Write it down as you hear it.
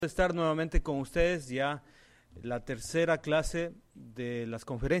Estar nuevamente con ustedes, ya la tercera clase de las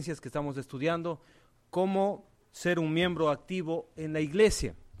conferencias que estamos estudiando, cómo ser un miembro activo en la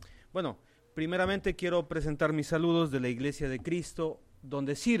iglesia. Bueno, primeramente quiero presentar mis saludos de la Iglesia de Cristo,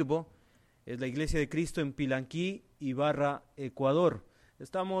 donde sirvo. Es la Iglesia de Cristo en Pilanquí, Ibarra, Ecuador.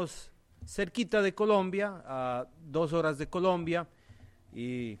 Estamos cerquita de Colombia, a 2 horas de Colombia,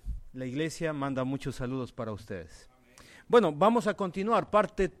 y la iglesia manda muchos saludos para ustedes. Bueno, vamos a continuar,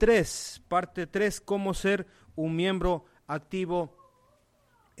 parte 3, cómo ser un miembro activo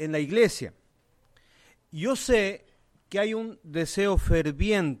en la iglesia. Yo sé que hay un deseo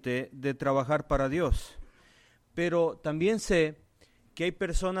ferviente de trabajar para Dios, pero también sé que hay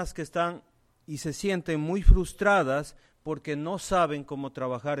personas que están y se sienten muy frustradas porque no saben cómo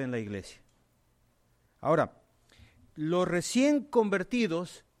trabajar en la iglesia. Ahora, los recién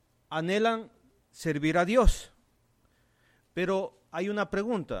convertidos anhelan servir a Dios. Pero hay una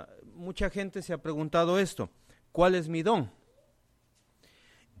pregunta, mucha gente se ha preguntado esto, ¿cuál es mi don?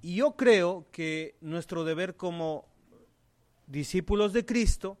 Y yo creo que nuestro deber como discípulos de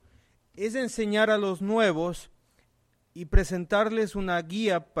Cristo es enseñar a los nuevos y presentarles una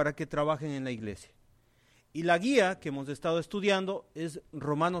guía para que trabajen en la iglesia. Y la guía que hemos estado estudiando es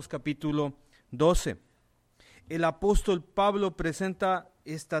Romanos capítulo 12. El apóstol Pablo presenta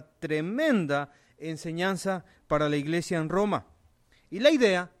esta tremenda enseñanza para la iglesia en Roma. Y la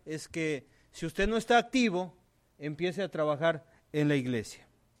idea es que si usted no está activo, empiece a trabajar en la iglesia.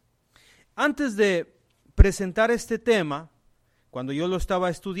 Antes de presentar este tema, cuando yo lo estaba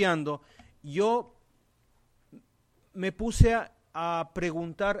estudiando, yo me puse a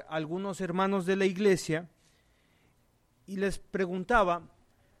preguntar a algunos hermanos de la iglesia y les preguntaba,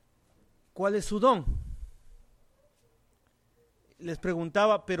 ¿cuál es su don? Les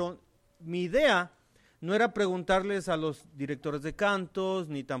preguntaba, pero mi idea no era preguntarles a los directores de cantos,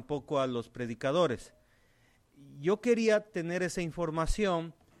 ni tampoco a los predicadores. Yo quería tener esa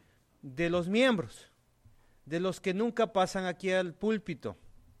información de los miembros, de los que nunca pasan aquí al púlpito.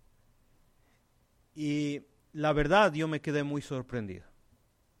 Y la verdad, yo me quedé muy sorprendido.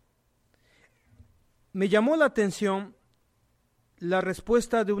 Me llamó la atención la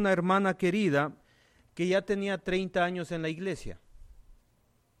respuesta de una hermana querida que ya tenía 30 años en la iglesia.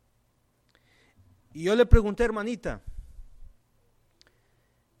 Y yo le pregunté, hermanita,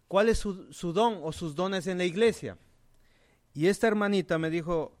 ¿cuál es su don o sus dones en la iglesia? Y esta hermanita me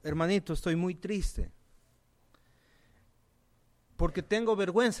dijo, hermanito, estoy muy triste, porque tengo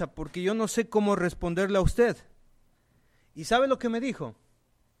vergüenza, porque yo no sé cómo responderle a usted. ¿Y sabe lo que me dijo?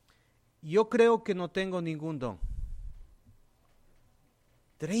 Yo creo que no tengo ningún don.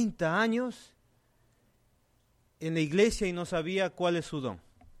 30 años en la iglesia y no sabía cuál es su don.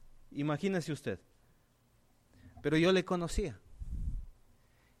 Imagínese usted. Pero yo le conocía.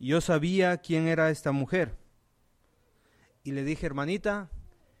 Yo sabía quién era esta mujer. Y le dije, hermanita,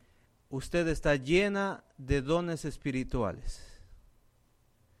 usted está llena de dones espirituales,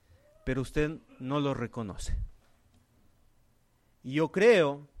 pero usted no los reconoce. Y yo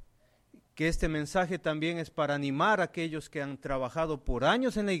creo que este mensaje también es para animar a aquellos que han trabajado por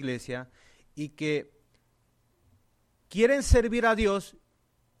años en la iglesia y que quieren servir a Dios,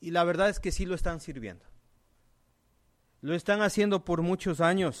 y la verdad es que sí lo están sirviendo. Lo están haciendo por muchos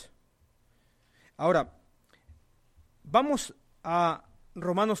años. Ahora, vamos a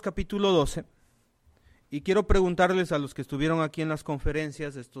Romanos capítulo 12, y quiero preguntarles a los que estuvieron aquí en las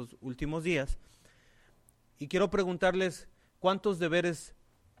conferencias estos últimos días, y quiero preguntarles cuántos deberes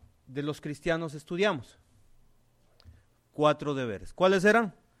de los cristianos estudiamos. 4 deberes. ¿Cuáles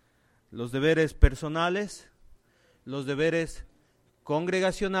eran? Los deberes personales, los deberes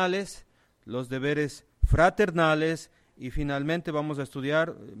congregacionales, los deberes fraternales, y finalmente vamos a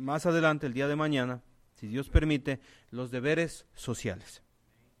estudiar más adelante, el día de mañana, si Dios permite, los deberes sociales.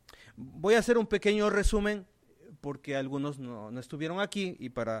 Voy a hacer un pequeño resumen porque algunos no estuvieron aquí y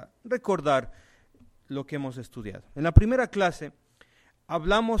para recordar lo que hemos estudiado. En la primera clase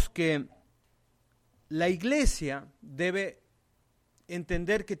hablamos que la iglesia debe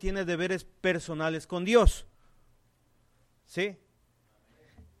entender que tiene deberes personales con Dios. ¿Sí?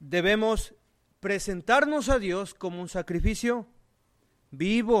 Debemos presentarnos a Dios como un sacrificio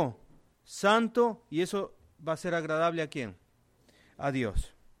vivo, santo, y eso va a ser agradable ¿a quién? A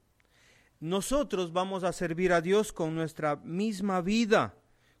Dios. Nosotros vamos a servir a Dios con nuestra misma vida,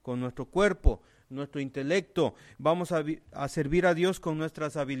 con nuestro cuerpo, nuestro intelecto, vamos a servir a Dios con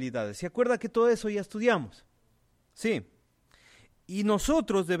nuestras habilidades. ¿Se acuerda que todo eso ya estudiamos? Sí. Y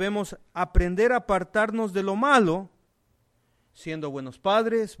nosotros debemos aprender a apartarnos de lo malo, siendo buenos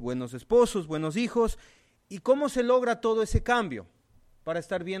padres, buenos esposos, buenos hijos. ¿Y cómo se logra todo ese cambio? para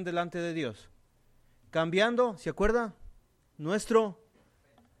estar bien delante de Dios? Cambiando, ¿se acuerda? Nuestro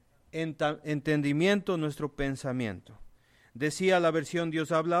entendimiento, nuestro pensamiento. Decía la versión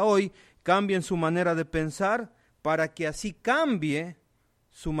Dios habla hoy, cambien su manera de pensar para que así cambie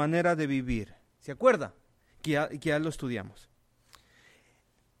su manera de vivir. ¿Se acuerda? Que ya lo estudiamos.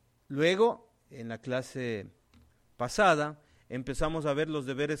 Luego, en la clase pasada, empezamos a ver los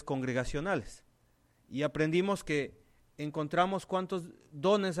deberes congregacionales y aprendimos que encontramos ¿cuántos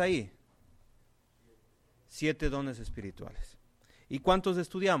dones ahí? 7 dones espirituales. ¿Y cuántos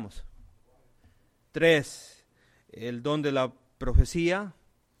estudiamos? 3. El don de la profecía,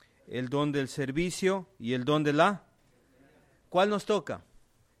 el don del servicio y el don de la... ¿Cuál nos toca?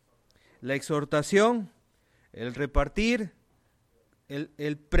 La exhortación, el repartir,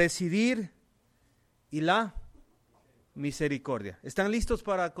 el presidir y la misericordia. ¿Están listos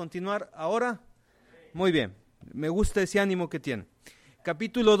para continuar ahora? Muy bien, me gusta ese ánimo que tienen.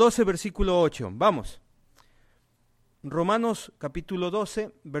 Capítulo 12, versículo 8. Vamos. Romanos capítulo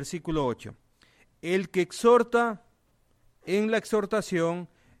 12, versículo 8. El que exhorta en la exhortación,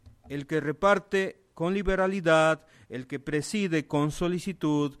 el que reparte con liberalidad, el que preside con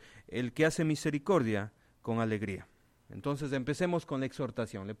solicitud, el que hace misericordia con alegría. Entonces empecemos con la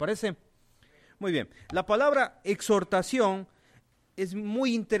exhortación, ¿le parece? Muy bien, la palabra exhortación es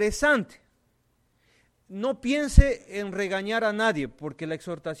muy interesante. No piense en regañar a nadie, porque la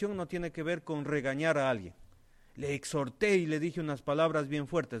exhortación no tiene que ver con regañar a alguien. Le exhorté y le dije unas palabras bien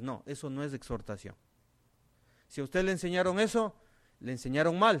fuertes. No, eso no es exhortación. Si a usted le enseñaron eso, le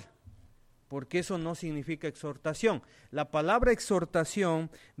enseñaron mal, porque eso no significa exhortación. La palabra exhortación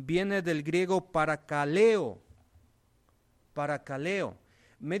viene del griego parakaleo,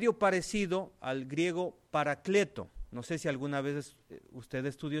 medio parecido al griego paracleto. No sé si alguna vez usted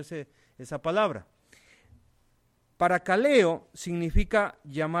estudió esa palabra. Parakaleo significa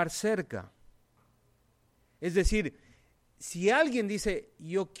llamar cerca. Es decir, si alguien dice,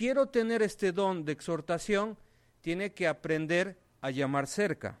 yo quiero tener este don de exhortación, tiene que aprender a llamar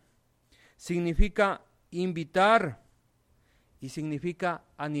cerca. Significa invitar y significa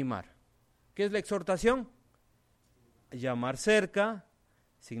animar. ¿Qué es la exhortación? Llamar cerca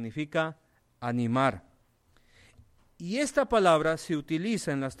significa animar. Y esta palabra se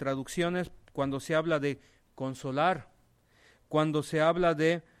utiliza en las traducciones cuando se habla de consolar, cuando se habla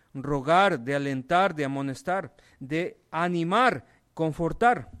de rogar, de alentar, de amonestar, de animar,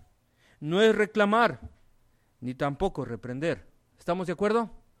 confortar. No es reclamar, ni tampoco reprender. ¿Estamos de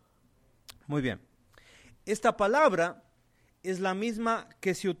acuerdo? Muy bien. Esta palabra es la misma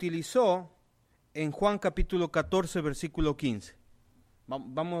que se utilizó en Juan capítulo 14, versículo 15.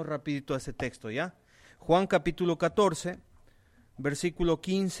 Vamos rapidito a ese texto, ¿ya? Juan capítulo 14, versículo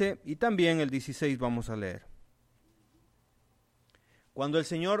 15 y también el 16 vamos a leer. Cuando el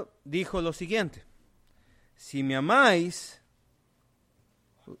Señor dijo lo siguiente: si me amáis,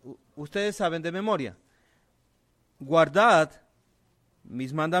 ustedes saben de memoria, guardad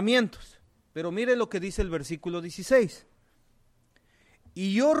mis mandamientos. Pero mire lo que dice el versículo 16.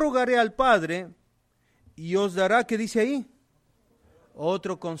 Y yo rogaré al Padre y os dará, ¿qué dice ahí?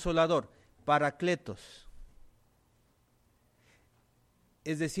 Otro consolador, paracletos.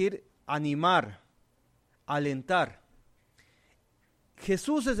 Es decir, animar, alentar.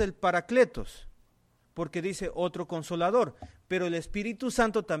 Jesús es el paracletos, porque dice otro consolador, pero el Espíritu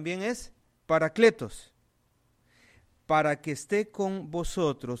Santo también es paracletos, para que esté con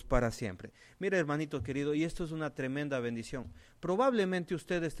vosotros para siempre. Mire, hermanito querido, y esto es una tremenda bendición. Probablemente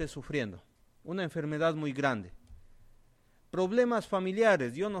usted esté sufriendo una enfermedad muy grande, problemas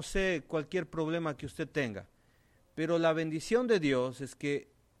familiares, yo no sé, cualquier problema que usted tenga, pero la bendición de Dios es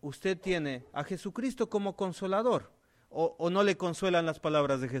que usted tiene a Jesucristo como consolador. ¿O no le consuelan las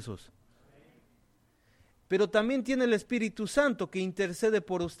palabras de Jesús? Pero también tiene el Espíritu Santo que intercede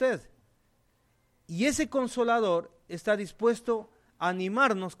por usted. Y ese consolador está dispuesto a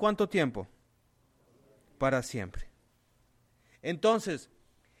animarnos, ¿cuánto tiempo? Para siempre. Entonces,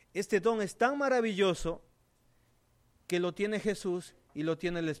 este don es tan maravilloso que lo tiene Jesús y lo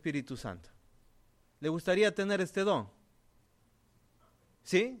tiene el Espíritu Santo. ¿Le gustaría tener este don?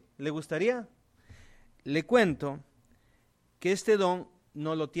 ¿Sí? ¿Le gustaría? Le cuento que este don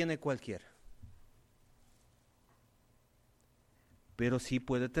no lo tiene cualquiera, pero sí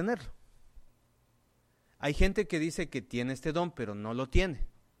puede tenerlo. Hay gente que dice que tiene este don, pero no lo tiene,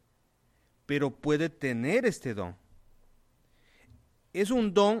 pero puede tener este don. Es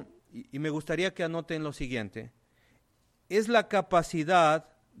un don, y me gustaría que anoten lo siguiente, es la capacidad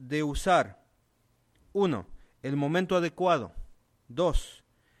de usar, 1, el momento adecuado, 2,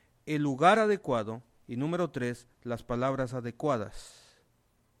 el lugar adecuado, y número 3, las palabras adecuadas.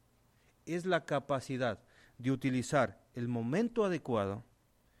 es la capacidad de utilizar el momento adecuado,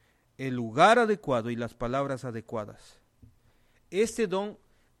 el lugar adecuado y las palabras adecuadas. Este don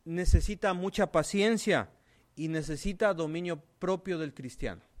necesita mucha paciencia y necesita dominio propio del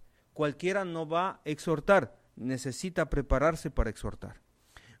cristiano. Cualquiera no va a exhortar, necesita prepararse para exhortar.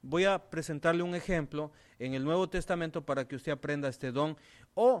 Voy a presentarle un ejemplo en el Nuevo Testamento para que usted aprenda este don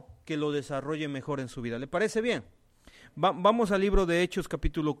o que lo desarrolle mejor en su vida. ¿Le parece bien? Vamos al libro de Hechos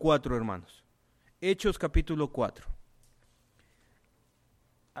capítulo 4, hermanos. Hechos capítulo 4.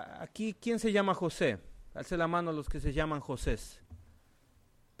 Aquí, ¿quién se llama José? Alce la mano a los que se llaman Josés.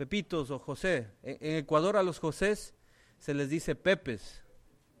 Pepitos o José. En Ecuador a los Josés se les dice Pepes.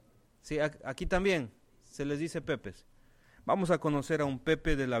 Sí, aquí también se les dice Pepes. Vamos a conocer a un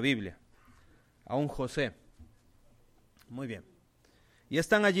Pepe de la Biblia, a un José. Muy bien. Y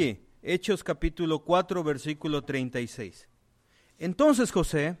están allí, Hechos capítulo 4, versículo 36. Entonces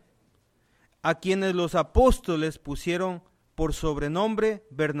José, a quienes los apóstoles pusieron por sobrenombre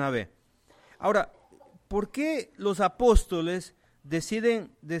Bernabé. Ahora, ¿por qué los apóstoles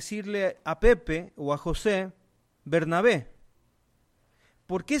deciden decirle a Pepe o a José Bernabé?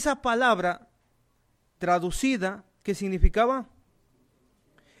 Porque esa palabra traducida, ¿qué significaba?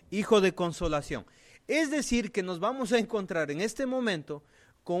 Hijo de consolación. Es decir, que nos vamos a encontrar en este momento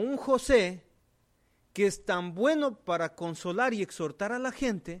con un José que es tan bueno para consolar y exhortar a la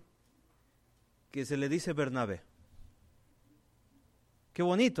gente que se le dice Bernabé. Qué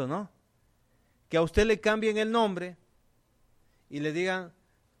bonito, ¿no? Que a usted le cambien el nombre y le digan,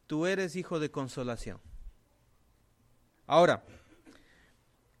 tú eres hijo de consolación. Ahora,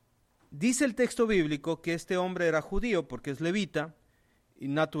 dice el texto bíblico que este hombre era judío porque es levita y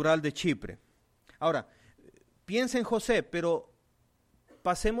natural de Chipre. Ahora, piensa en José, pero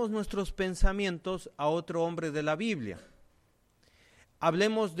pasemos nuestros pensamientos a otro hombre de la Biblia.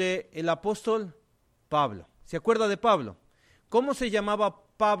 Hablemos del apóstol Pablo. ¿Se acuerda de Pablo? ¿Cómo se llamaba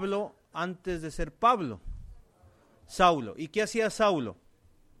Pablo antes de ser Pablo? Saulo. ¿Y qué hacía Saulo?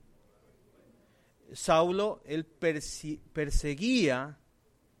 Saulo, él perseguía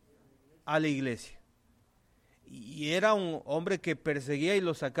a la iglesia. Y era un hombre que perseguía y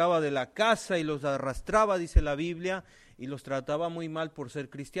los sacaba de la casa y los arrastraba, dice la Biblia, y los trataba muy mal por ser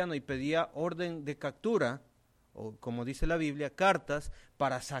cristiano y pedía orden de captura, o como dice la Biblia, cartas,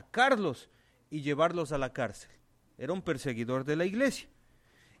 para sacarlos y llevarlos a la cárcel. Era un perseguidor de la iglesia.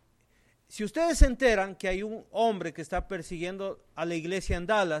 Si ustedes se enteran que hay un hombre que está persiguiendo a la iglesia en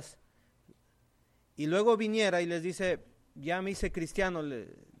Dallas, y luego viniera y les dice, ya me hice cristiano,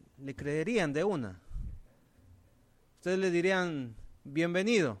 le creerían de una. Ustedes le dirían,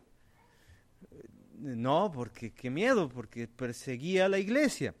 bienvenido. No, porque qué miedo, porque perseguía a la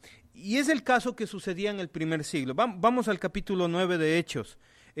iglesia. Y es el caso que sucedía en el primer siglo. Vamos al capítulo 9 de Hechos.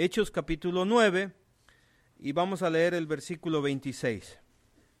 Hechos capítulo 9, y vamos a leer el versículo 26.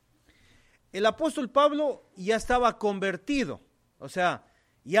 El apóstol Pablo ya estaba convertido, o sea,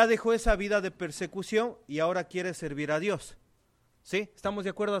 ya dejó esa vida de persecución y ahora quiere servir a Dios. ¿Sí? ¿Estamos de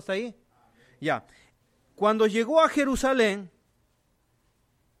acuerdo hasta ahí? Ya. Cuando llegó a Jerusalén,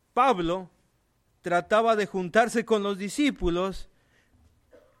 Pablo trataba de juntarse con los discípulos,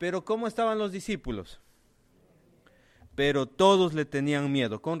 pero ¿cómo estaban los discípulos? Pero todos le tenían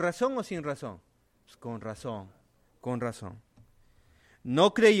miedo. ¿Con razón o sin razón? Pues con razón, con razón.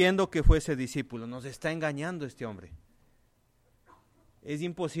 No creyendo que fuese discípulo. Nos está engañando este hombre. Es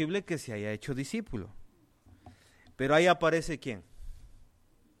imposible que se haya hecho discípulo. Pero ahí aparece ¿quién?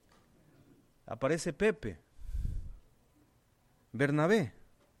 Aparece Pepe, Bernabé.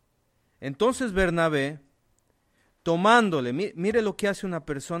 Entonces Bernabé, tomándole, mire lo que hace una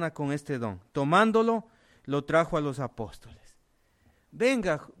persona con este don, tomándolo, lo trajo a los apóstoles.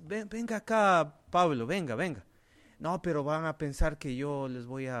 Venga acá, Pablo, venga. No, pero van a pensar que yo les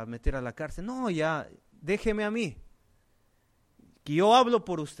voy a meter a la cárcel. No, ya, déjeme a mí, que yo hablo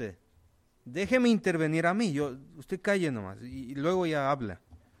por usted. Déjeme intervenir a mí, usted calle nomás y luego ya habla.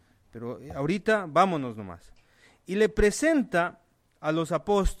 Pero ahorita vámonos nomás. Y le presenta a los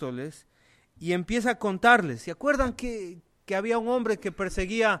apóstoles y empieza a contarles. ¿Se acuerdan que había un hombre que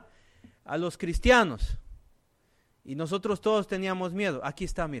perseguía a los cristianos? Y nosotros todos teníamos miedo. Aquí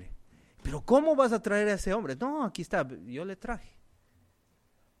está, mire. ¿Pero cómo vas a traer a ese hombre? No, aquí está, yo le traje.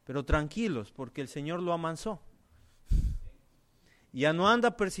 Pero tranquilos, porque el Señor lo amansó. Ya no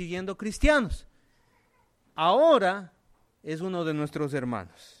anda persiguiendo cristianos. Ahora es uno de nuestros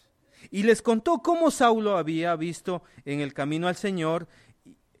hermanos. Y les contó cómo Saulo había visto en el camino al Señor,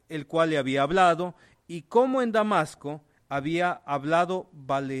 el cual le había hablado, y cómo en Damasco había hablado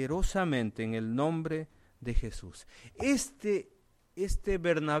valerosamente en el nombre de Jesús. Este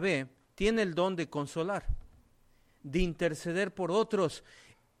Bernabé tiene el don de consolar, de interceder por otros.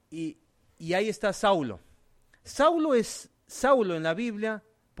 Y ahí está Saulo. Saulo es Saulo en la Biblia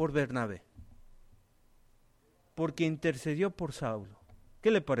por Bernabé, porque intercedió por Saulo.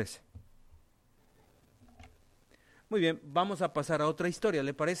 ¿Qué le parece? Muy bien, vamos a pasar a otra historia,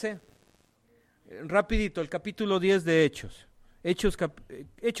 ¿le parece? Rapidito, el capítulo 10 de Hechos.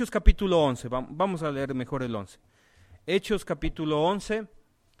 Hechos capítulo 11, vamos a leer mejor el 11. Hechos capítulo 11,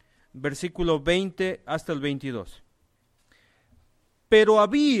 versículo 20 hasta el 22. Pero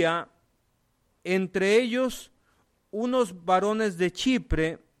había entre ellos unos varones de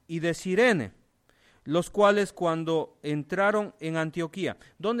Chipre y de Cirene, los cuales cuando entraron en Antioquía.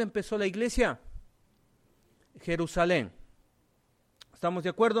 ¿Dónde empezó la iglesia? Jerusalén. ¿Estamos de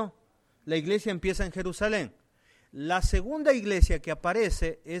acuerdo? La iglesia empieza en Jerusalén. La segunda iglesia que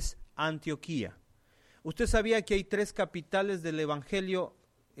aparece es Antioquía. ¿Usted sabía que hay 3 capitales del evangelio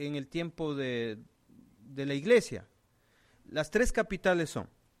en el tiempo de la iglesia? Las 3 capitales son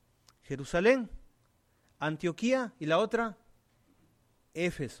Jerusalén, Antioquía y la otra,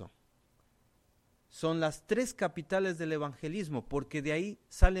 Éfeso. Son las 3 capitales del evangelismo, porque de ahí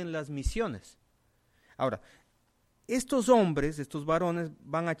salen las misiones. Ahora, estos hombres, estos varones,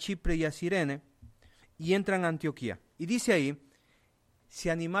 van a Chipre y a Cirene y entran a Antioquía. Y dice ahí,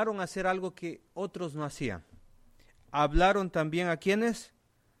 se animaron a hacer algo que otros no hacían. Hablaron también a ¿quiénes?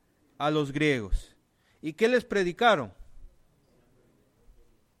 A los griegos. ¿Y qué les predicaron?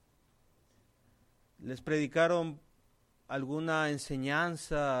 ¿Les predicaron alguna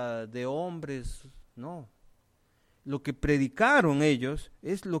enseñanza de hombres? No. Lo que predicaron ellos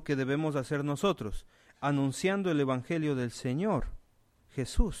es lo que debemos hacer nosotros, anunciando el evangelio del Señor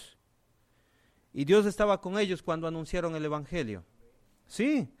Jesús. Y Dios estaba con ellos cuando anunciaron el evangelio.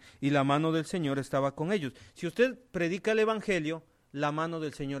 Sí, y la mano del Señor estaba con ellos. Si usted predica el evangelio, la mano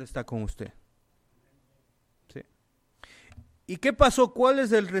del Señor está con usted. Sí. ¿Y qué pasó? ¿Cuál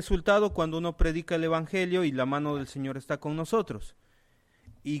es el resultado cuando uno predica el evangelio y la mano del Señor está con nosotros?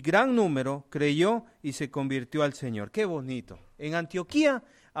 Y gran número creyó y se convirtió al Señor. ¡Qué bonito! En Antioquía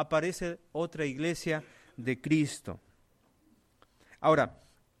aparece otra iglesia de Cristo. Ahora,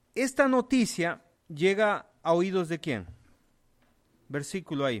 esta noticia llega a oídos de ¿quién?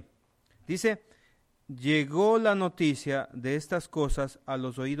 Versículo ahí. Dice, llegó la noticia de estas cosas a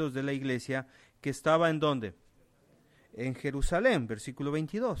los oídos de la iglesia que estaba ¿en dónde? En Jerusalén, versículo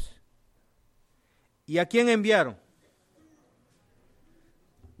 22. ¿Y a quién enviaron?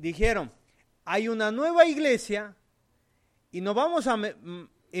 Dijeron, hay una nueva iglesia y no vamos a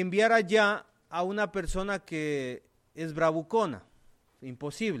enviar allá a una persona que es bravucona,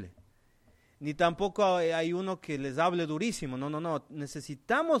 imposible. Ni tampoco hay uno que les hable durísimo, no,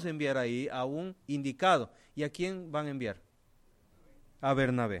 necesitamos enviar ahí a un indicado. ¿Y a quién van a enviar? A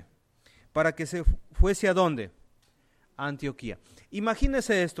Bernabé. Para que se fuese ¿a dónde? A Antioquía.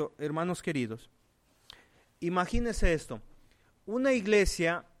 Imagínese esto, hermanos queridos, imagínese esto, una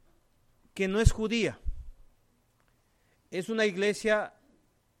iglesia que no es judía, es una iglesia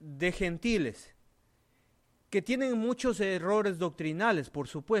de gentiles, que tienen muchos errores doctrinales, por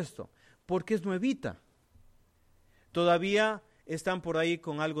supuesto, porque es nuevita. Todavía están por ahí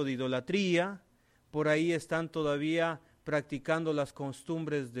con algo de idolatría, por ahí están todavía practicando las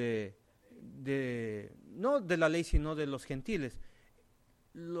costumbres no de la ley, sino de los gentiles.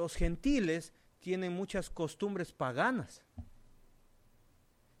 Los gentiles tienen muchas costumbres paganas.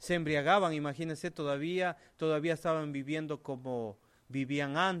 Se embriagaban, imagínense, todavía estaban viviendo como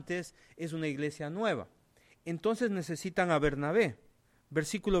vivían antes. Es una iglesia nueva. Entonces necesitan a Bernabé.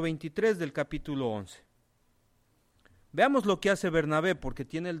 Versículo 23 del capítulo 11. Veamos lo que hace Bernabé, porque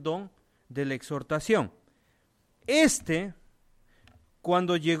tiene el don de la exhortación.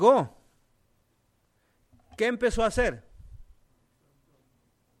 Cuando llegó, ¿qué empezó a hacer?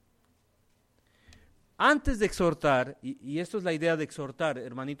 Antes de exhortar, y esto es la idea de exhortar,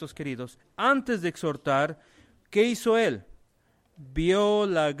 hermanitos queridos, antes de exhortar, ¿qué hizo él? Vio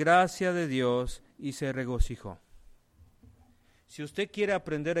la gracia de Dios y se regocijó. Si usted quiere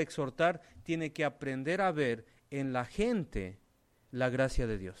aprender a exhortar, tiene que aprender a ver en la gente la gracia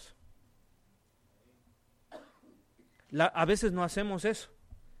de Dios. A veces no hacemos eso.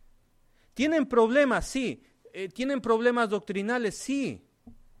 ¿Tienen problemas? Sí. ¿Tienen problemas doctrinales? Sí.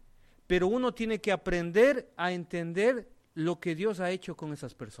 Pero uno tiene que aprender a entender lo que Dios ha hecho con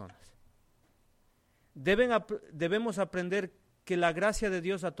esas personas. Debemos aprender que la gracia de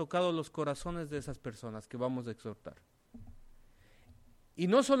Dios ha tocado los corazones de esas personas que vamos a exhortar. Y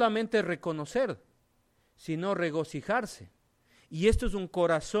no solamente reconocer, sino regocijarse. Y esto es un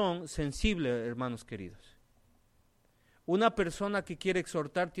corazón sensible, hermanos queridos. Una persona que quiere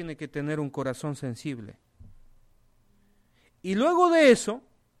exhortar tiene que tener un corazón sensible. Y luego de eso,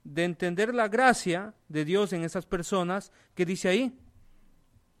 de entender la gracia de Dios en esas personas, ¿qué dice ahí?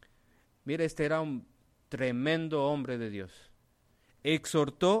 Mira, este era un tremendo hombre de Dios.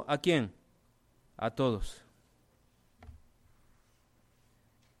 Exhortó ¿a quién? A todos.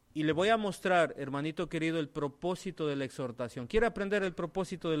 Y le voy a mostrar, hermanito querido, el propósito de la exhortación. ¿Quiere aprender el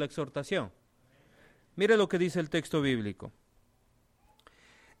propósito de la exhortación? Mire lo que dice el texto bíblico.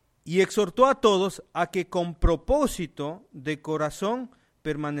 Y exhortó a todos a que con propósito de corazón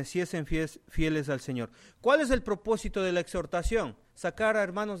permaneciesen fieles al Señor. ¿Cuál es el propósito de la exhortación? ¿Sacar a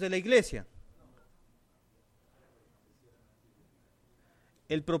hermanos de la iglesia?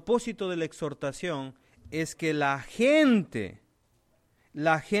 El propósito de la exhortación es que la gente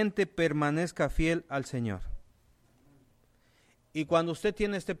permanezca fiel al Señor. Y cuando usted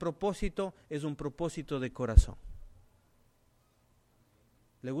tiene este propósito, es un propósito de corazón.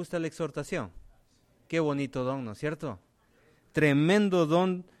 ¿Le gusta la exhortación? Qué bonito don, ¿no es cierto? Tremendo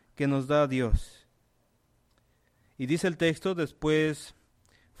don que nos da Dios. Y dice el texto, después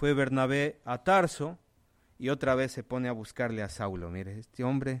fue Bernabé a Tarso y otra vez se pone a buscarle a Saulo. Mire, este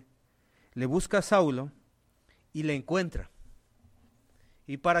hombre le busca a Saulo y le encuentra.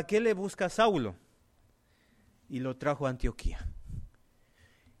 ¿Y para qué le busca a Saulo? Y lo trajo a Antioquía.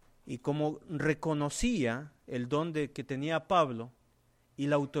 Y como reconocía el don que tenía Pablo y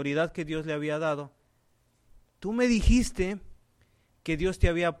la autoridad que Dios le había dado, tú me dijiste que Dios te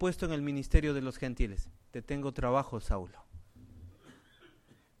había puesto en el ministerio de los gentiles. Te tengo trabajo, Saulo.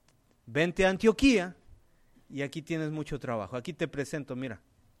 Vente a Antioquía y aquí tienes mucho trabajo. Aquí te presento, mira,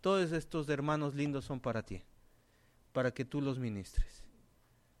 todos estos hermanos lindos son para ti, para que tú los ministres.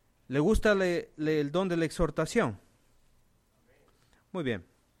 ¿Le gusta el don de la exhortación? Muy bien.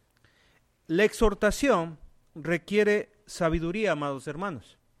 La exhortación requiere sabiduría, amados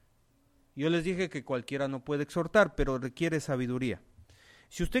hermanos. Yo les dije que cualquiera no puede exhortar, pero requiere sabiduría.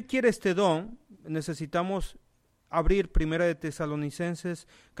 Si usted quiere este don, necesitamos abrir 1 de Tesalonicenses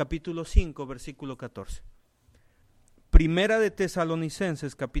capítulo 5, versículo 14. 1 de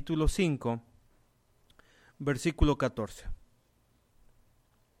Tesalonicenses capítulo 5, versículo 14.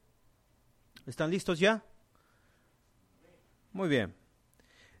 ¿Están listos ya? Muy bien.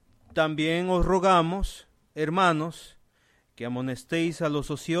 También os rogamos, hermanos, que amonestéis a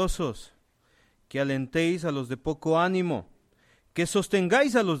los ociosos, que alentéis a los de poco ánimo, que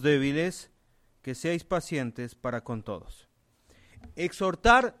sostengáis a los débiles, que seáis pacientes para con todos.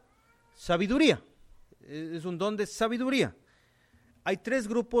 Exhortar, sabiduría. Es un don de sabiduría. Hay 3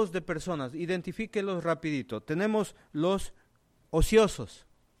 grupos de personas, identifíquenlos rapidito. Tenemos los ociosos.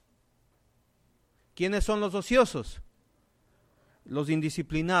 ¿Quiénes son los ociosos? Los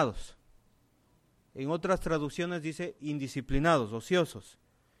indisciplinados. En otras traducciones dice indisciplinados, ociosos.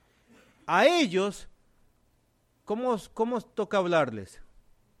 A ellos, ¿cómo toca hablarles?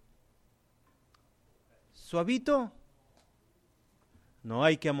 ¿Suavito? No,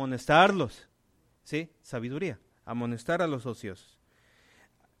 hay que amonestarlos. ¿Sí? Sabiduría. Amonestar a los ociosos.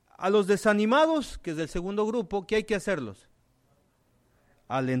 A los desanimados, que es del segundo grupo, ¿qué hay que hacerlos?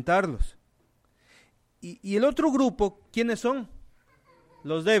 Alentarlos. Y el otro grupo, ¿quiénes son?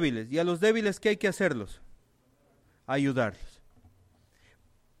 Los débiles. ¿Y a los débiles qué hay que hacerlos? Ayudarlos.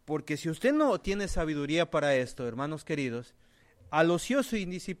 Porque si usted no tiene sabiduría para esto, hermanos queridos, al ocioso e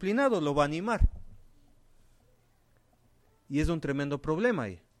indisciplinado lo va a animar. Y es un tremendo problema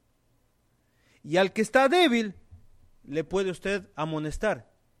ahí. Y al que está débil, le puede usted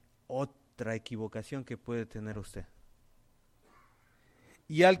amonestar. Otra equivocación que puede tener usted.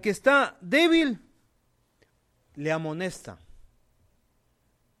 Y al que está débil, le amonesta.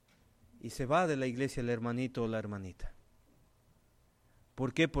 Y se va de la iglesia el hermanito o la hermanita.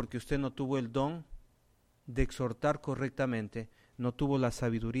 ¿Por qué? Porque usted no tuvo el don de exhortar correctamente, no tuvo la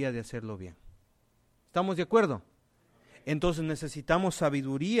sabiduría de hacerlo bien. ¿Estamos de acuerdo? Entonces necesitamos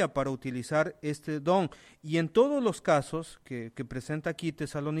sabiduría para utilizar este don. Y en todos los casos que presenta aquí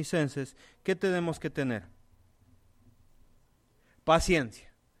Tesalonicenses, ¿qué tenemos que tener?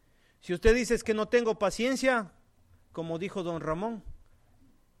 Paciencia. Si usted dice que no tengo paciencia, como dijo don Ramón,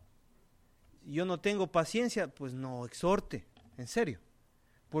 yo no tengo paciencia, pues no exhorte, en serio.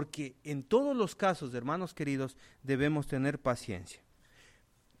 Porque en todos los casos, hermanos queridos, debemos tener paciencia.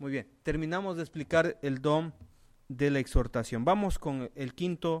 Muy bien, terminamos de explicar el don de la exhortación. Vamos con el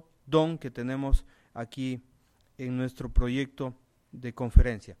quinto don que tenemos aquí en nuestro proyecto de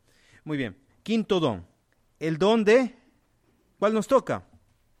conferencia. Muy bien, quinto don. El don de, ¿cuál nos toca?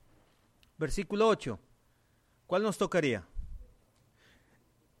 Versículo 8. ¿Cuál nos tocaría?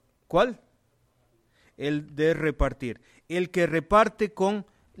 ¿Cuál? el de repartir. El que reparte con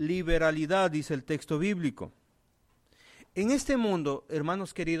liberalidad, dice el texto bíblico. En este mundo,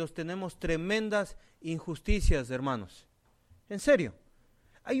 hermanos queridos, tenemos tremendas injusticias, hermanos. En serio,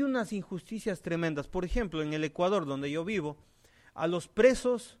 hay unas injusticias tremendas. Por ejemplo, en el Ecuador, donde yo vivo, a los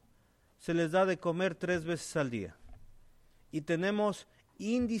presos se les da de comer 3 veces al día. Y tenemos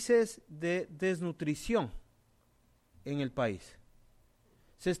índices de desnutrición en el país.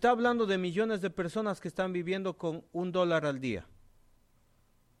 Se está hablando de millones de personas que están viviendo con $1 al día.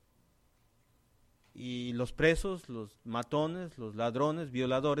 Y los presos, los matones, los ladrones,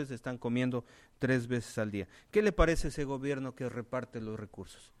 violadores están comiendo 3 veces al día. ¿Qué le parece a ese gobierno que reparte los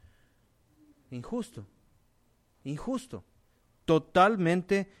recursos? Injusto, injusto,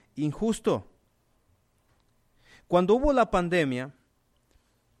 totalmente injusto. Cuando hubo la pandemia,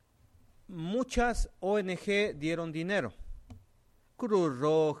 muchas ONG dieron dinero. Cruz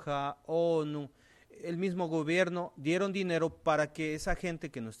Roja, ONU, el mismo gobierno dieron dinero para que esa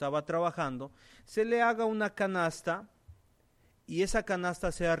gente que no estaba trabajando se le haga una canasta y esa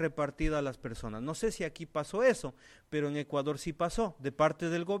canasta sea repartida a las personas. No sé si aquí pasó eso, pero en Ecuador sí pasó, de parte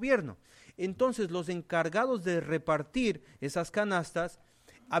del gobierno. Entonces los encargados de repartir esas canastas,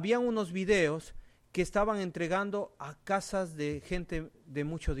 habían unos videos que estaban entregando a casas de gente de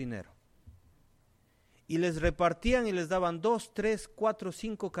mucho dinero. Y les repartían y les daban 2, 3, 4,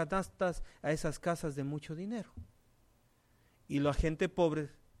 5 canastas a esas casas de mucho dinero. Y la gente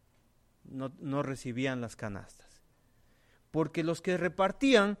pobre no recibían las canastas. Porque los que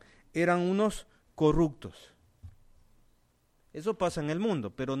repartían eran unos corruptos. Eso pasa en el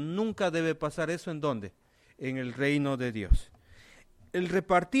mundo, pero nunca debe pasar eso ¿en dónde? En el reino de Dios. El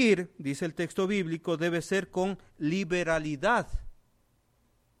repartir, dice el texto bíblico, debe ser con liberalidad.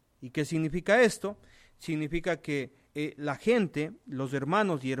 ¿Y qué significa esto? Significa que la gente, los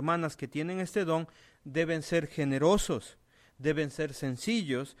hermanos y hermanas que tienen este don, deben ser generosos, deben ser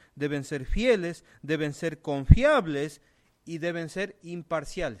sencillos, deben ser fieles, deben ser confiables y deben ser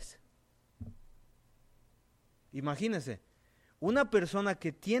imparciales. Imagínense, una persona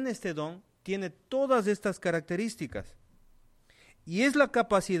que tiene este don tiene todas estas características y es la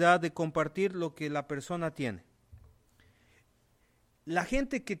capacidad de compartir lo que la persona tiene. La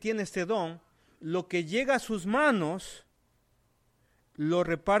gente que tiene este don, lo que llega a sus manos, lo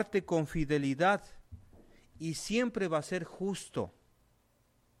reparte con fidelidad y siempre va a ser justo.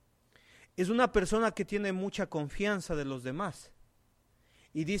 Es una persona que tiene mucha confianza de los demás.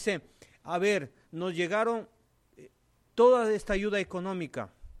 Y dice, a ver, nos llegaron toda esta ayuda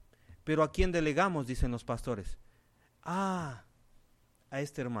económica, pero ¿a quién delegamos? Dicen los pastores. A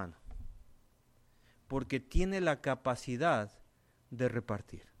este hermano. Porque tiene la capacidad de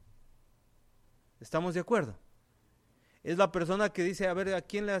repartir. ¿Estamos de acuerdo? Es la persona que dice, a ver, ¿a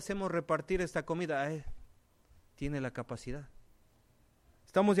quién le hacemos repartir esta comida? A él. Tiene la capacidad.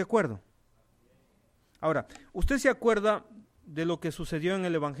 ¿Estamos de acuerdo? Ahora, ¿usted se acuerda de lo que sucedió en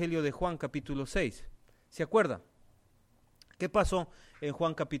el Evangelio de Juan capítulo 6? ¿Se acuerda? ¿Qué pasó en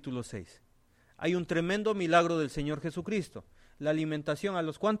Juan capítulo 6? Hay un tremendo milagro del Señor Jesucristo. La alimentación ¿a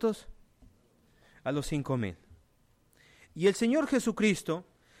los cuántos? A los 5,000. Y el Señor Jesucristo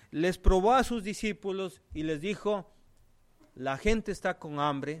les probó a sus discípulos y les dijo, la gente está con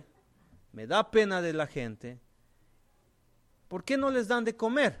hambre, me da pena de la gente, ¿por qué no les dan de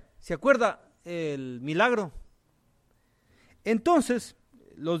comer? ¿Se acuerda el milagro? Entonces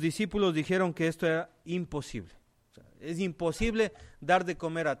los discípulos dijeron que esto era imposible. O sea, es imposible dar de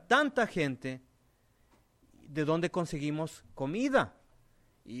comer a tanta gente. ¿De dónde conseguimos comida?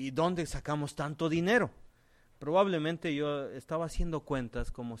 ¿Y dónde sacamos tanto dinero? Probablemente yo estaba haciendo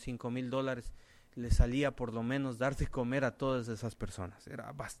cuentas, como $5,000 le salía por lo menos dar de comer a todas esas personas.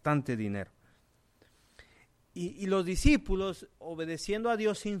 Era bastante dinero. Y los discípulos, obedeciendo a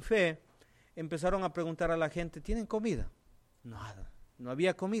Dios sin fe, empezaron a preguntar a la gente, ¿tienen comida? Nada, no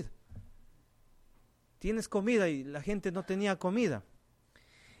había comida. ¿Tienes comida? Y la gente no tenía comida.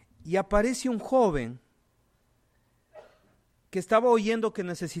 Y aparece un joven que estaba oyendo que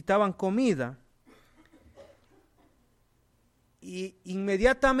necesitaban comida y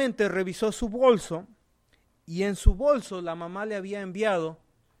inmediatamente revisó su bolso y en su bolso la mamá le había enviado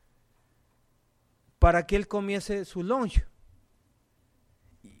para que él comiese su lunch.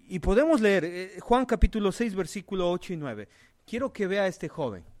 Y podemos leer Juan capítulo 6 versículo 8 y 9. Quiero que vea a este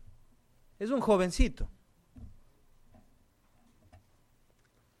joven. Es un jovencito.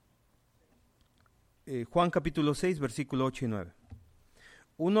 Juan capítulo 6 versículo 8 y 9.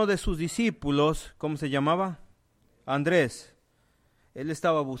 Uno de sus discípulos, ¿cómo se llamaba? Andrés. Él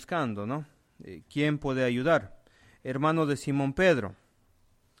estaba buscando, ¿no? ¿Quién puede ayudar? Hermano de Simón Pedro.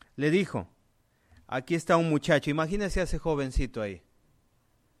 Le dijo, aquí está un muchacho, imagínense a ese jovencito ahí.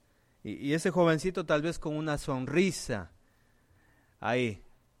 Y ese jovencito tal vez con una sonrisa ahí.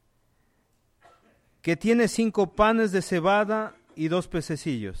 Que tiene 5 panes de cebada y 2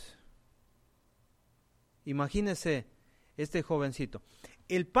 pececillos. Imagínense este jovencito.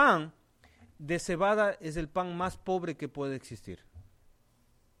 El pan de cebada es el pan más pobre que puede existir.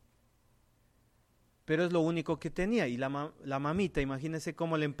 Pero es lo único que tenía. Y la mamita, imagínense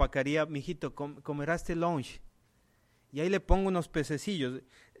cómo le empacaría, mijito, comerás este lunch. Y ahí le pongo unos pececillos.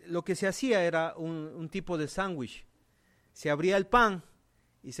 Lo que se hacía era un tipo de sándwich. Se abría el pan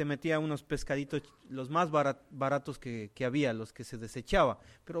y se metía unos pescaditos, los más baratos que había, los que se desechaba,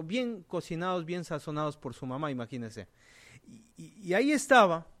 pero bien cocinados, bien sazonados por su mamá, imagínense. Y ahí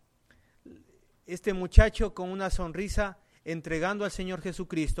estaba este muchacho con una sonrisa entregando al Señor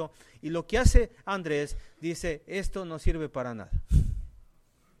Jesucristo, y lo que hace Andrés, dice, esto no sirve para nada.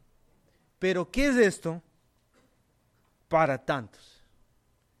 Pero ¿qué es esto? Para tantos.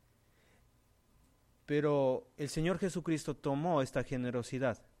 Pero el Señor Jesucristo tomó esta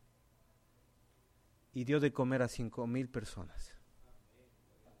generosidad y dio de comer a 5,000 personas.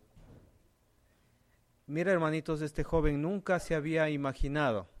 Mira, hermanitos, este joven nunca se había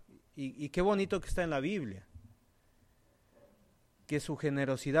imaginado, y qué bonito que está en la Biblia, que su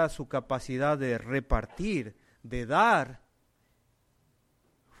generosidad, su capacidad de repartir, de dar,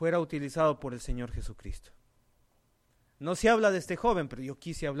 fuera utilizado por el Señor Jesucristo. No se habla de este joven, pero yo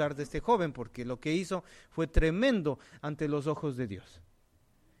quise hablar de este joven porque lo que hizo fue tremendo ante los ojos de Dios.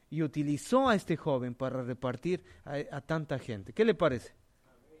 Y utilizó a este joven para repartir a tanta gente. ¿Qué le parece?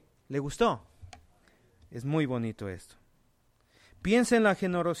 ¿Le gustó? Es muy bonito esto. Piensa en la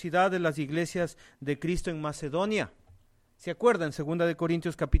generosidad de las iglesias de Cristo en Macedonia. ¿Se acuerdan? 2 de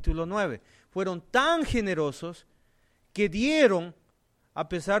Corintios capítulo 9. Fueron tan generosos que dieron a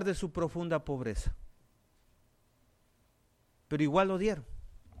pesar de su profunda pobreza. Pero igual lo dieron.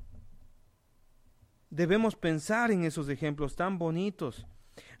 Debemos pensar en esos ejemplos tan bonitos.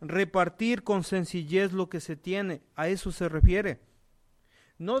 Repartir con sencillez lo que se tiene, a eso se refiere.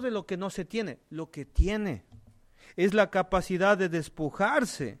 No de lo que no se tiene, lo que tiene. Es la capacidad de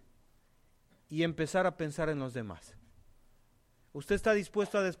despojarse y empezar a pensar en los demás. ¿Usted está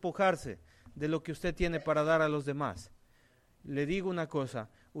dispuesto a despojarse de lo que usted tiene para dar a los demás? Le digo una cosa,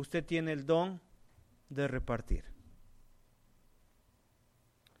 usted tiene el don de repartir.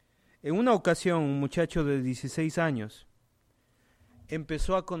 En una ocasión, un muchacho de 16 años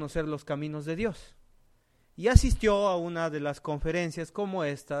empezó a conocer los caminos de Dios y asistió a una de las conferencias como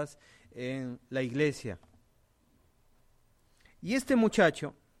estas en la iglesia. Y este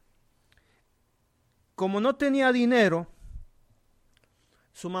muchacho, como no tenía dinero,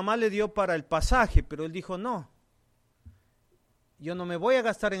 su mamá le dio para el pasaje, pero él dijo, no, yo no me voy a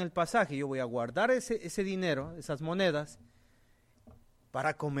gastar en el pasaje, yo voy a guardar ese dinero, esas monedas,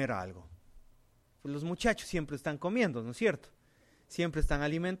 para comer algo. Pues los muchachos siempre están comiendo, ¿no es cierto? Siempre están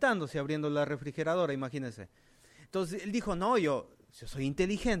alimentándose, abriendo la refrigeradora, imagínense. Entonces él dijo, no, yo soy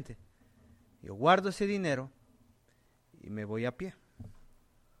inteligente, yo guardo ese dinero y me voy a pie.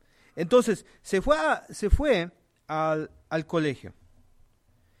 Entonces se fue al colegio.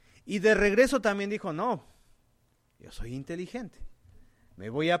 Y de regreso también dijo, no, yo soy inteligente, me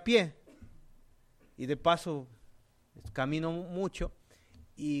voy a pie. Y de paso camino mucho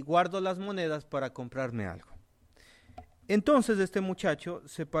y guardo las monedas para comprarme algo. Entonces este muchacho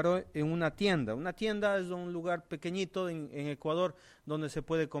se paró en una tienda. Una tienda es un lugar pequeñito en Ecuador donde se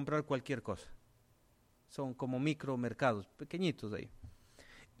puede comprar cualquier cosa. Son como micromercados, pequeñitos ahí.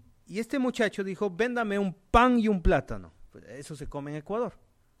 Y este muchacho dijo, véndame un pan y un plátano. Pues eso se come en Ecuador.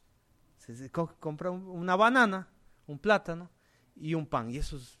 Se compra una banana, un plátano y un pan. Y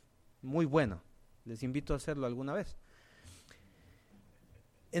eso es muy bueno. Les invito a hacerlo alguna vez.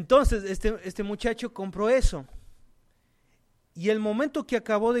 Entonces este muchacho compró eso. Y el momento que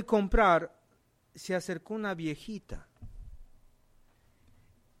acabó de comprar, se acercó una viejita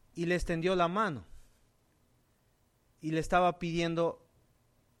y le extendió la mano. Y le estaba pidiendo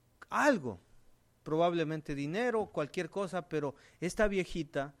algo, probablemente dinero, cualquier cosa, pero esta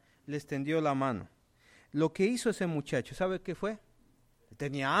viejita le extendió la mano. Lo que hizo ese muchacho, ¿sabe qué fue?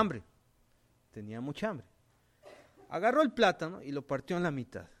 Tenía hambre, tenía mucha hambre. Agarró el plátano y lo partió en la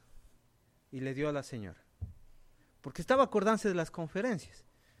mitad y le dio a la señora, porque estaba acordándose de las conferencias.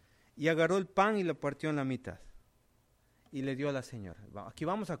 Y agarró el pan y lo partió en la mitad y le dio a la señora. Aquí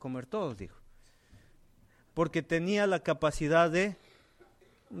vamos a comer todos, dijo, porque tenía la capacidad de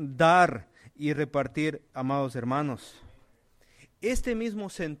dar y repartir, amados hermanos. Este mismo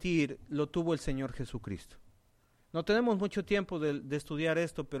sentir lo tuvo el Señor Jesucristo. No tenemos mucho tiempo de estudiar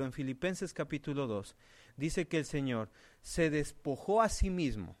esto, pero en Filipenses capítulo 2 dice que el Señor se despojó a sí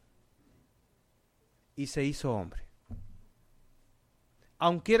mismo y se hizo hombre.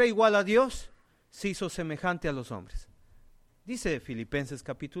 Aunque era igual a Dios, se hizo semejante a los hombres. Dice Filipenses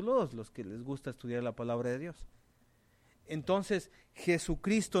capítulo 2, los que les gusta estudiar la palabra de Dios. Entonces,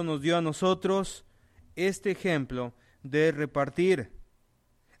 Jesucristo nos dio a nosotros este ejemplo de repartir.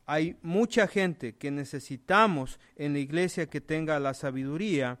 Hay mucha gente que necesitamos en la iglesia que tenga la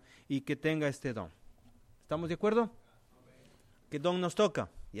sabiduría y que tenga este don. ¿Estamos de acuerdo? ¿Qué don nos toca?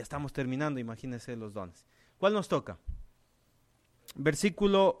 Ya estamos terminando, imagínense los dones. ¿Cuál nos toca?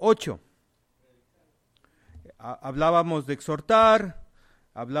 Versículo 8. Hablábamos de exhortar,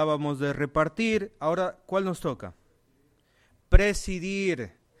 hablábamos de repartir. Ahora, ¿cuál nos toca?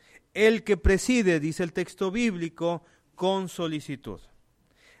 Presidir. El que preside, dice el texto bíblico, con solicitud.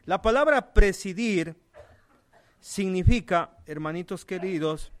 La palabra presidir significa, hermanitos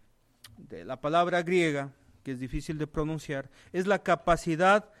queridos, de la palabra griega, que es difícil de pronunciar, es la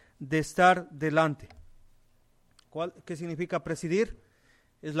capacidad de estar delante. ¿Qué significa presidir?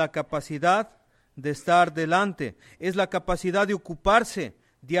 Es la capacidad de estar delante, es la capacidad de ocuparse,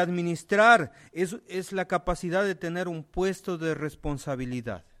 de administrar, es la capacidad de tener un puesto de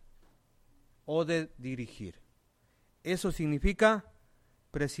responsabilidad o de dirigir. Eso significa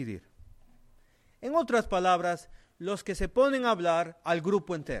presidir. En otras palabras, los que se ponen a hablar al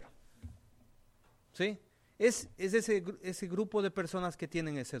grupo entero. ¿Sí? Es ese grupo de personas que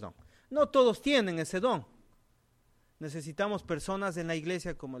tienen ese don. No todos tienen ese don. Necesitamos personas en la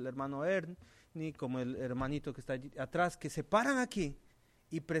iglesia como el hermano Ernie, como el hermanito que está allí atrás, que se paran aquí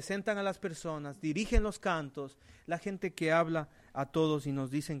y presentan a las personas, dirigen los cantos, la gente que habla a todos y nos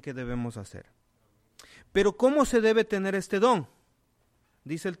dicen qué debemos hacer. Pero ¿cómo se debe tener este don?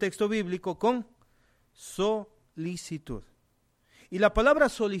 Dice el texto bíblico, con solicitud. Y la palabra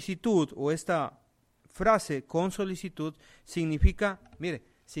solicitud, o esta frase con solicitud, significa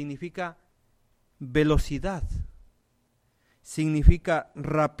velocidad, significa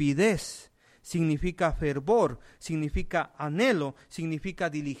rapidez, significa fervor, significa anhelo, significa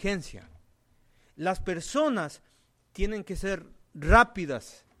diligencia. Las personas tienen que ser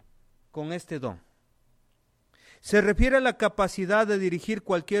rápidas con este don. Se refiere a la capacidad de dirigir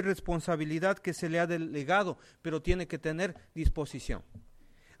cualquier responsabilidad que se le ha delegado, pero tiene que tener disposición.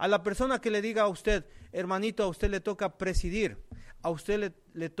 A la persona que le diga a usted, hermanito, a usted le toca presidir, a usted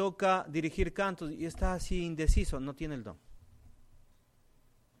le toca dirigir cantos y está así indeciso, no tiene el don.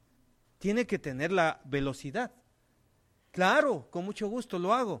 Tiene que tener la velocidad. Claro, con mucho gusto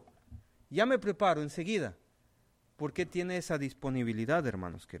lo hago. Ya me preparo enseguida. ¿Por qué tiene esa disponibilidad,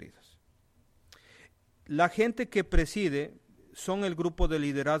 hermanos queridos? La gente que preside son el grupo de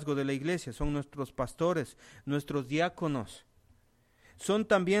liderazgo de la iglesia, son nuestros pastores, nuestros diáconos. Son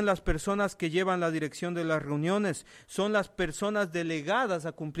también las personas que llevan la dirección de las reuniones, son las personas delegadas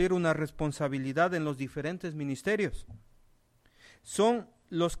a cumplir una responsabilidad en los diferentes ministerios. Son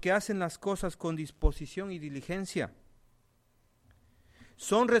los que hacen las cosas con disposición y diligencia.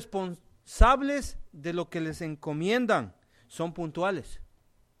 Son responsables de lo que les encomiendan, son puntuales.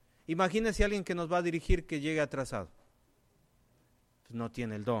 Imagínese a alguien que nos va a dirigir que llegue atrasado. Pues no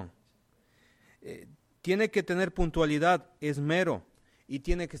tiene el don. Tiene que tener puntualidad, esmero, y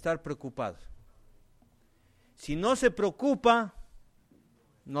tiene que estar preocupado. Si no se preocupa,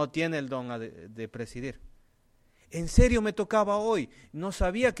 no tiene el don de presidir. ¿En serio me tocaba hoy? No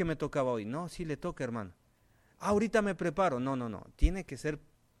sabía que me tocaba hoy. No, sí le toca, hermano. Ahorita me preparo. No. Tiene que ser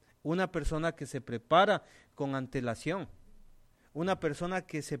una persona que se prepara con antelación. Una persona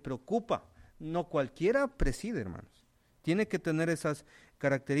que se preocupa. No cualquiera preside, hermanos. Tiene que tener esas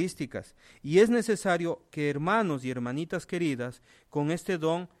características. Y es necesario que hermanos y hermanitas queridas con este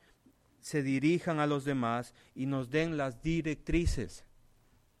don se dirijan a los demás y nos den las directrices.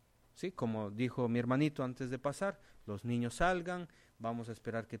 ¿Sí? Como dijo mi hermanito antes de pasar, los niños salgan, vamos a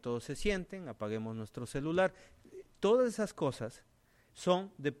esperar que todos se sienten, apaguemos nuestro celular. Todas esas cosas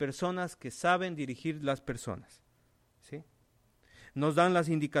son de personas que saben dirigir las personas. ¿Sí? Nos dan las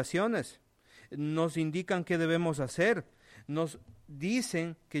indicaciones, nos indican qué debemos hacer, nos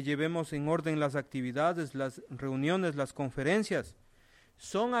dicen que llevemos en orden las actividades, las reuniones, las conferencias.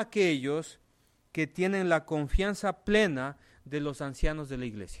 Son aquellos que tienen la confianza plena de los ancianos de la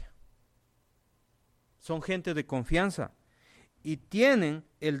iglesia. Son gente de confianza y tienen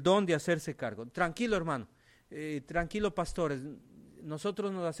el don de hacerse cargo. Tranquilo, hermano, tranquilo, pastores,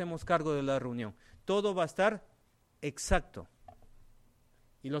 nosotros nos hacemos cargo de la reunión. Todo va a estar exacto.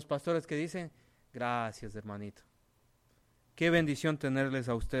 Y los pastores que dicen, gracias, hermanito. Qué bendición tenerles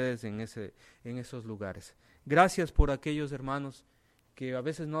a ustedes en esos lugares. Gracias por aquellos hermanos que a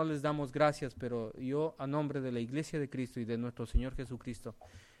veces no les damos gracias, pero yo a nombre de la Iglesia de Cristo y de nuestro Señor Jesucristo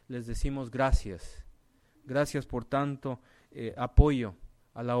les decimos gracias. Gracias por tanto apoyo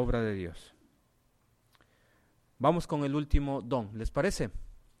a la obra de Dios. Vamos con el último don, ¿les parece?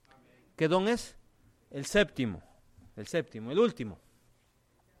 Amén. ¿Qué don es? El séptimo, el último.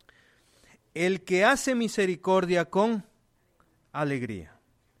 El que hace misericordia con alegría.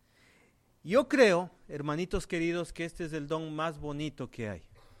 Yo creo, hermanitos queridos, que este es el don más bonito que hay.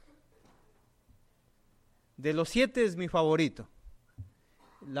 De los 7 es mi favorito.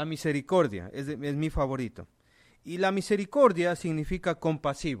 La misericordia es mi favorito. Y la misericordia significa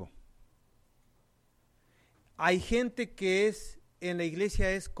compasivo. Hay gente que en la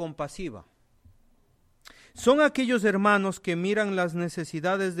iglesia es compasiva. Son aquellos hermanos que miran las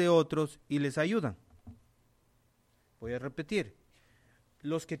necesidades de otros y les ayudan. Voy a repetir.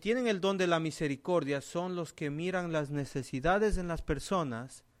 Los que tienen el don de la misericordia son los que miran las necesidades en las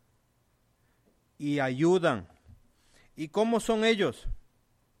personas y ayudan. ¿Y cómo son ellos?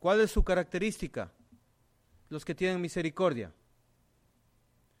 ¿Cuál es su característica? Los que tienen misericordia.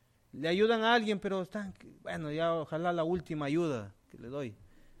 Le ayudan a alguien, pero están, bueno, ya ojalá la última ayuda que le doy.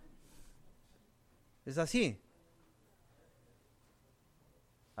 ¿Es así?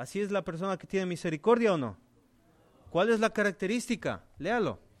 ¿Así es la persona que tiene misericordia o no? ¿Cuál es la característica?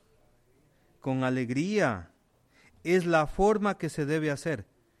 Léalo. Con alegría. Es la forma que se debe hacer.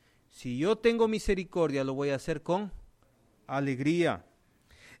 Si yo tengo misericordia, lo voy a hacer con alegría.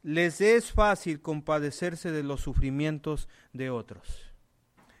 Les es fácil compadecerse de los sufrimientos de otros.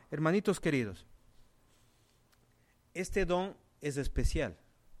 Hermanitos queridos, este don es especial,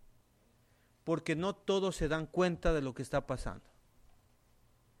 porque no todos se dan cuenta de lo que está pasando.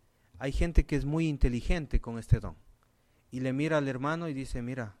 Hay gente que es muy inteligente con este don, y le mira al hermano y dice,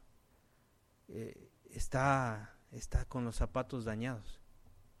 mira, está con los zapatos dañados,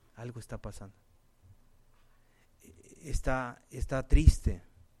 algo está pasando. Está triste.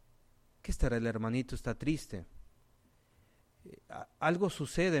 ¿Qué estará el hermanito? Está triste. Algo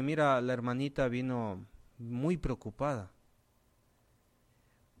sucede, mira, la hermanita vino muy preocupada.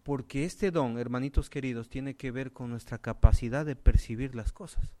 Porque este don, hermanitos queridos, tiene que ver con nuestra capacidad de percibir las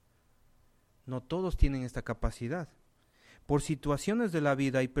cosas. No todos tienen esta capacidad. Por situaciones de la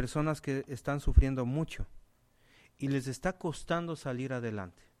vida hay personas que están sufriendo mucho y les está costando salir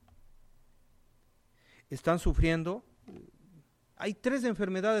adelante. Están sufriendo. Hay 3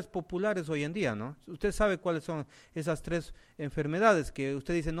 enfermedades populares hoy en día, ¿no? Usted sabe cuáles son esas 3 enfermedades que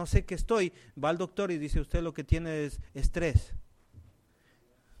usted dice, no sé qué estoy, va al doctor y dice, usted lo que tiene es estrés.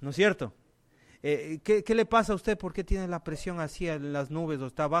 ¿No es cierto? ¿Qué le pasa a usted? ¿Por qué tiene la presión así en las nubes? ¿O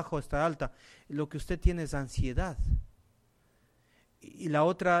está baja o está alta? Lo que usted tiene es ansiedad. Y la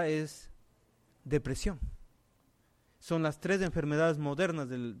otra es depresión. Son las 3 enfermedades modernas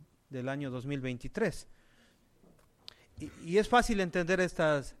del año 2023. Y es fácil entender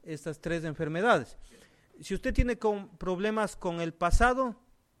estas 3 enfermedades. Si usted tiene problemas con el pasado,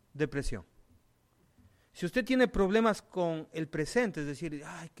 depresión. Si usted tiene problemas con el presente, es decir,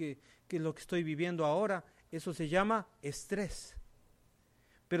 ay, que lo que estoy viviendo ahora, eso se llama estrés.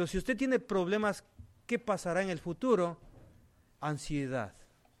 Pero si usted tiene problemas, ¿qué pasará en el futuro? Ansiedad.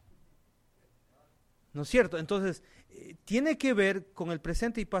 ¿No es cierto? Entonces, tiene que ver con el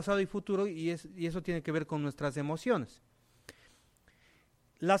presente y pasado y futuro, y eso tiene que ver con nuestras emociones.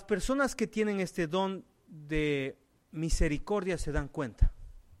 Las personas que tienen este don de misericordia se dan cuenta.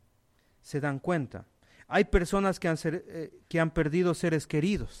 Se dan cuenta. Hay personas que han perdido seres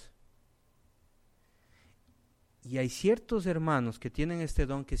queridos. Y hay ciertos hermanos que tienen este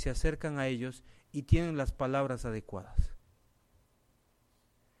don que se acercan a ellos y tienen las palabras adecuadas.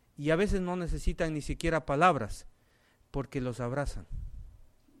 Y a veces no necesitan ni siquiera palabras, porque los abrazan.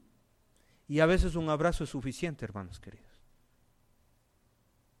 Y a veces un abrazo es suficiente, hermanos queridos.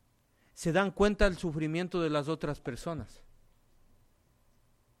 Se dan cuenta del sufrimiento de las otras personas.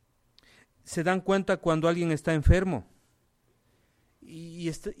 Se dan cuenta cuando alguien está enfermo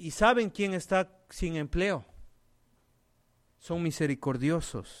y saben quién está sin empleo. Son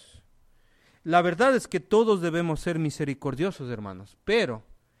misericordiosos. La verdad es que todos debemos ser misericordiosos, hermanos, pero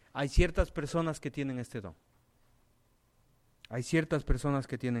hay ciertas personas que tienen este don. Hay ciertas personas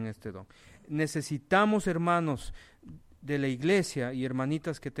que tienen este don. Necesitamos, hermanos de la iglesia y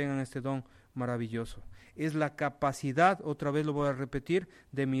hermanitas que tengan este don maravilloso. Es la capacidad, otra vez lo voy a repetir,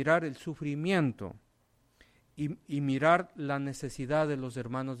 de mirar el sufrimiento y mirar la necesidad de los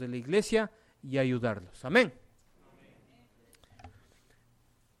hermanos de la iglesia y ayudarlos. Amén.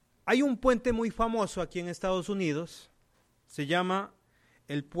 Hay un puente muy famoso aquí en Estados Unidos, se llama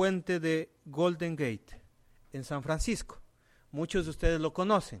el puente de Golden Gate. en San Francisco. Muchos de ustedes lo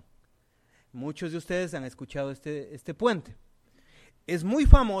conocen. Muchos de ustedes han escuchado este puente. Es muy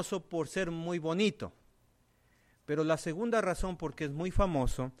famoso por ser muy bonito. Pero la segunda razón por qué es muy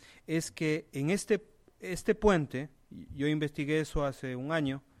famoso es que en este puente, yo investigué eso hace un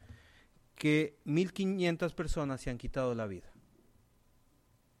año, que 1,500 personas se han quitado la vida.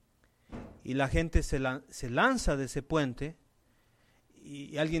 Y la gente se lanza de ese puente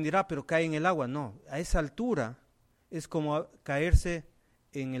y alguien dirá, pero cae en el agua. No, a esa altura es como caerse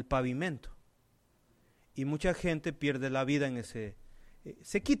en el pavimento. Y mucha gente pierde la vida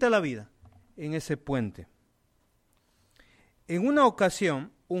se quita la vida en ese puente. En una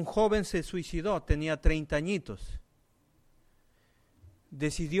ocasión, un joven se suicidó, tenía 30 añitos.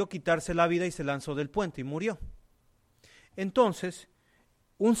 Decidió quitarse la vida y se lanzó del puente y murió. Entonces,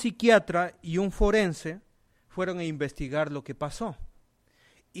 un psiquiatra y un forense fueron a investigar lo que pasó.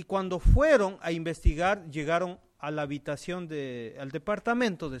 Y cuando fueron a investigar, llegaron a la habitación al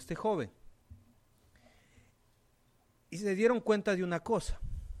departamento de este joven. Y se dieron cuenta de una cosa,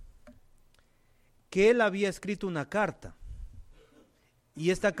 que él había escrito una carta. Y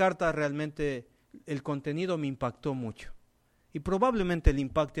esta carta realmente, el contenido me impactó mucho. Y probablemente le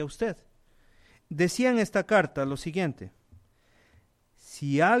impacte a usted. Decía en esta carta lo siguiente: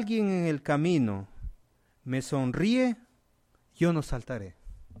 si alguien en el camino me sonríe, yo no saltaré.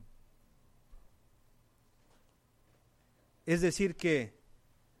 Es decir que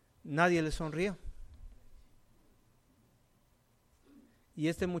nadie le sonrió. Y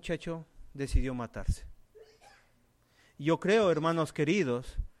este muchacho decidió matarse. Yo creo, hermanos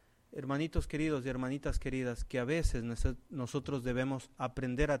queridos, hermanitos queridos y hermanitas queridas, que a veces nosotros debemos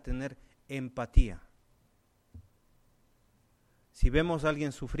aprender a tener empatía. Si vemos a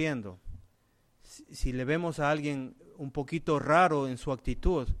alguien sufriendo, si le vemos a alguien un poquito raro en su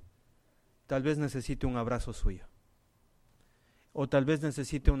actitud, tal vez necesite un abrazo suyo. O tal vez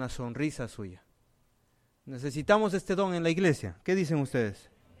necesite una sonrisa suya. Necesitamos este don en la iglesia. ¿Qué dicen ustedes?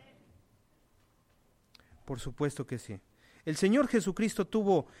 Por supuesto que sí. El Señor Jesucristo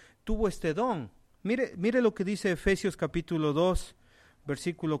tuvo este don. Mire lo que dice Efesios capítulo 2,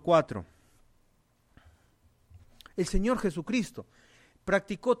 versículo 4. El Señor Jesucristo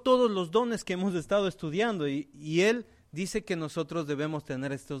practicó todos los dones que hemos estado estudiando y Él dice que nosotros debemos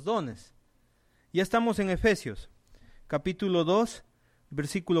tener estos dones. Ya estamos en Efesios capítulo 2,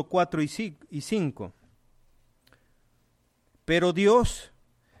 versículo 4 y 5. Pero Dios,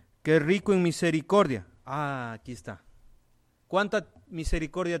 que es rico en misericordia. Aquí está. ¿Cuánta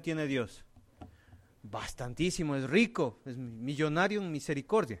misericordia tiene Dios? Bastantísimo, es rico, es millonario en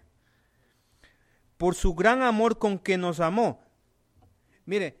misericordia. Por su gran amor con que nos amó.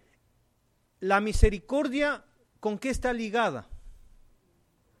 Mire, la misericordia, ¿con qué está ligada?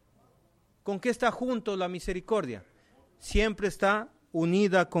 ¿Con qué está junto la misericordia? Siempre está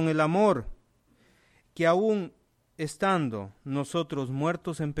unida con el amor, que aún estando nosotros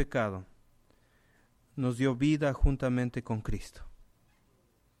muertos en pecado, nos dio vida juntamente con Cristo.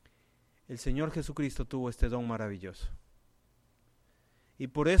 El Señor Jesucristo tuvo este don maravilloso. Y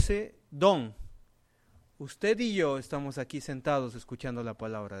por ese don, usted y yo estamos aquí sentados escuchando la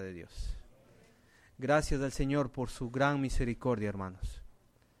palabra de Dios. Gracias al Señor por su gran misericordia, hermanos.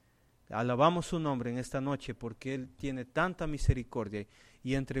 Alabamos su nombre en esta noche porque Él tiene tanta misericordia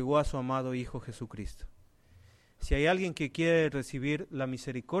y entregó a su amado Hijo Jesucristo. Si hay alguien que quiere recibir la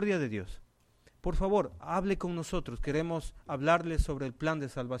misericordia de Dios, por favor, hable con nosotros. Queremos hablarle sobre el plan de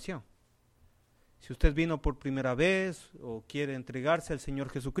salvación. Si usted vino por primera vez o quiere entregarse al Señor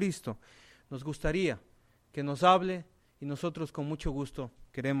Jesucristo, nos gustaría que nos hable y nosotros con mucho gusto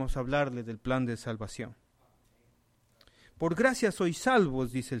queremos hablarle del plan de salvación. Por gracia sois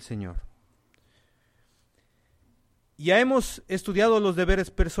salvos, dice el Señor. Ya hemos estudiado los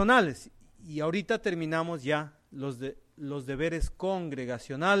deberes personales y ahorita terminamos ya los deberes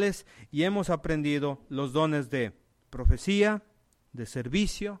congregacionales y hemos aprendido los dones de profecía, de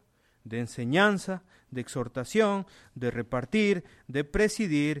servicio, de enseñanza, de exhortación, de repartir, de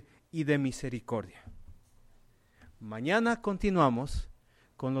presidir y de misericordia. Mañana continuamos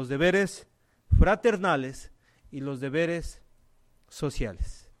con los deberes fraternales y los deberes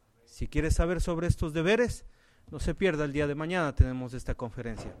sociales. Si quieres saber sobre estos deberes, no se pierda el día de mañana, tenemos esta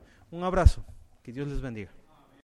conferencia. Un abrazo, que Dios les bendiga.